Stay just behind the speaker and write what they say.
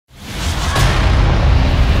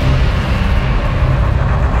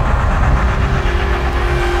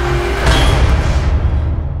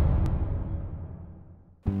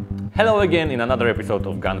Hello again in another episode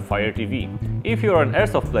of Gunfire TV. If you are an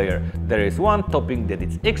airsoft player, there is one topic that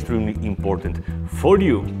is extremely important for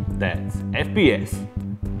you. That's FPS.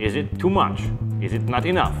 Is it too much? Is it not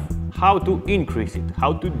enough? How to increase it?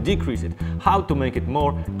 How to decrease it? How to make it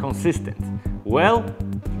more consistent? Well,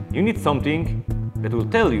 you need something that will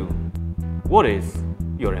tell you what is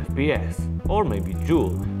your FPS, or maybe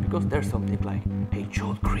joule, because there's something like a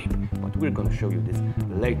joule creep, but we're gonna show you this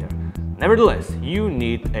later. Nevertheless, you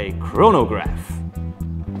need a chronograph.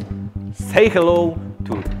 Say hello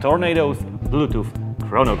to Tornado's Bluetooth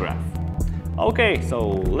chronograph. Okay, so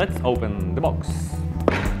let's open the box.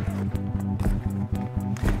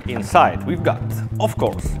 Inside we've got, of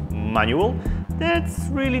course, manual. That's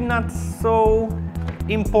really not so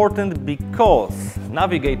important because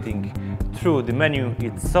navigating through the menu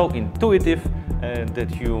is so intuitive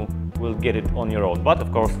that you will get it on your own. But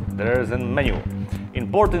of course, there is a manual.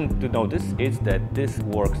 Important to notice is that this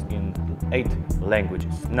works in 8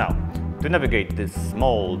 languages. Now, to navigate this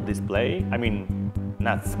small display, I mean,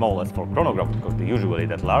 not small as for chronograph because they're usually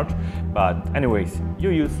that large, but anyways, you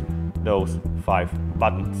use those 5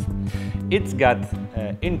 buttons. It's got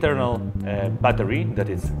internal battery that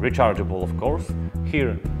is rechargeable, of course.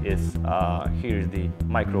 Here is the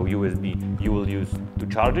micro USB you will use to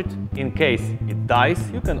charge it. In case it dies,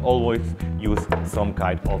 you can always use some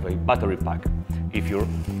kind of a battery pack if you're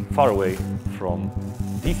far away from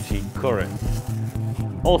DC current.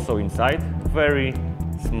 Also inside, very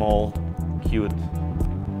small, cute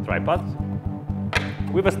tripod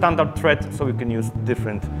with a standard thread, so you can use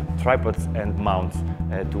different tripods and mounts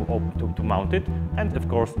to mount it, and of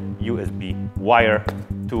course USB wire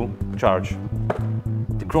to charge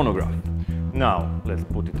the chronograph. Now let's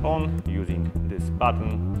put it on using this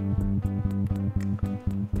button,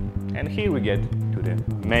 and here we get to the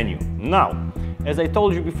menu. Now, as I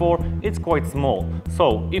told you before, it's quite small,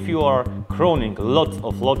 so if you are chroning lots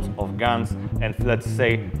of guns, and let's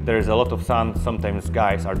say there is a lot of sun, sometimes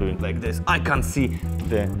guys are doing like this, I can't see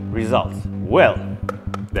the results. Well,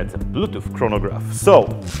 that's a Bluetooth chronograph. So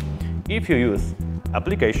if you use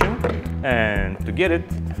application, and to get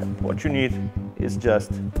it, what you need is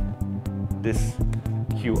just this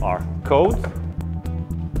QR code.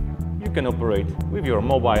 You can operate with your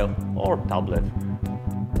mobile or tablet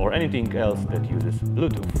or anything else that uses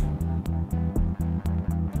Bluetooth.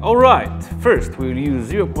 Alright, first we'll use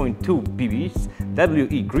 0.2 BBs,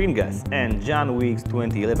 WE green gas and John Wick's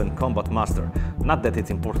 2011 Combat Master. Not that it's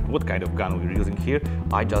important what kind of gun we're using here,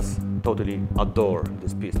 I just totally adore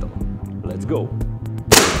this pistol. Let's go!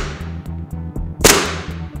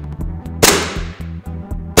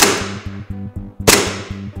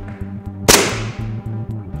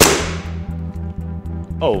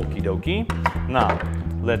 Okie dokie. Now,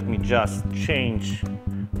 let me just change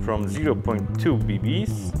from 0.2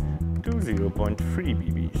 BBs to 0.3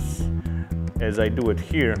 BBs. As I do it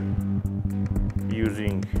here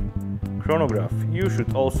using chronograph, you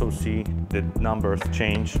should also see the numbers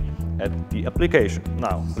change at the application.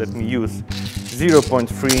 Now, let me use 0.3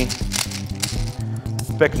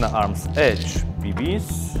 Specna Arms Edge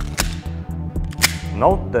BBs.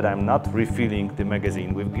 Note that I'm not refilling the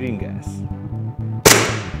magazine with green gas.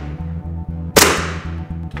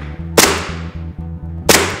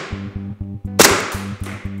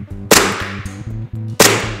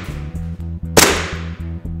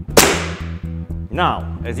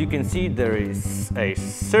 Now, as you can see, there is a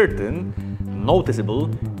certain noticeable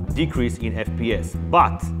decrease in FPS,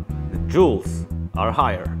 but the joules are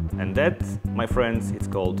higher, and that, my friends, it's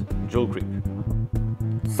called joule creep.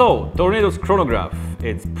 So, Tornado's chronograph,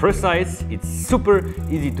 it's precise, it's super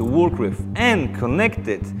easy to work with and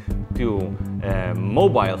connected to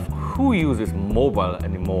mobile. Who uses mobile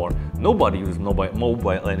anymore? Nobody uses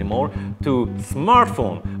mobile anymore. To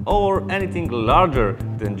smartphone or anything larger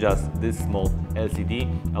than just this small LCD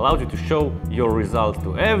allows you to show your results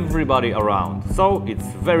to everybody around. So it's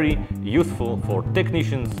very useful for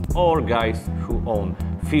technicians or guys who own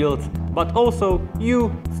fields, but also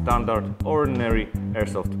you standard ordinary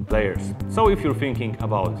airsoft players. So if you're thinking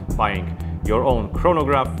about buying your own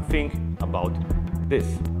chronograph, think about this.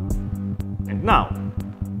 And now,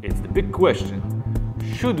 it's the big question.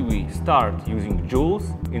 Should we start using joules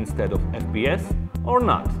instead of FPS or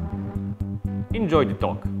not? Enjoy the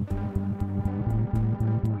talk.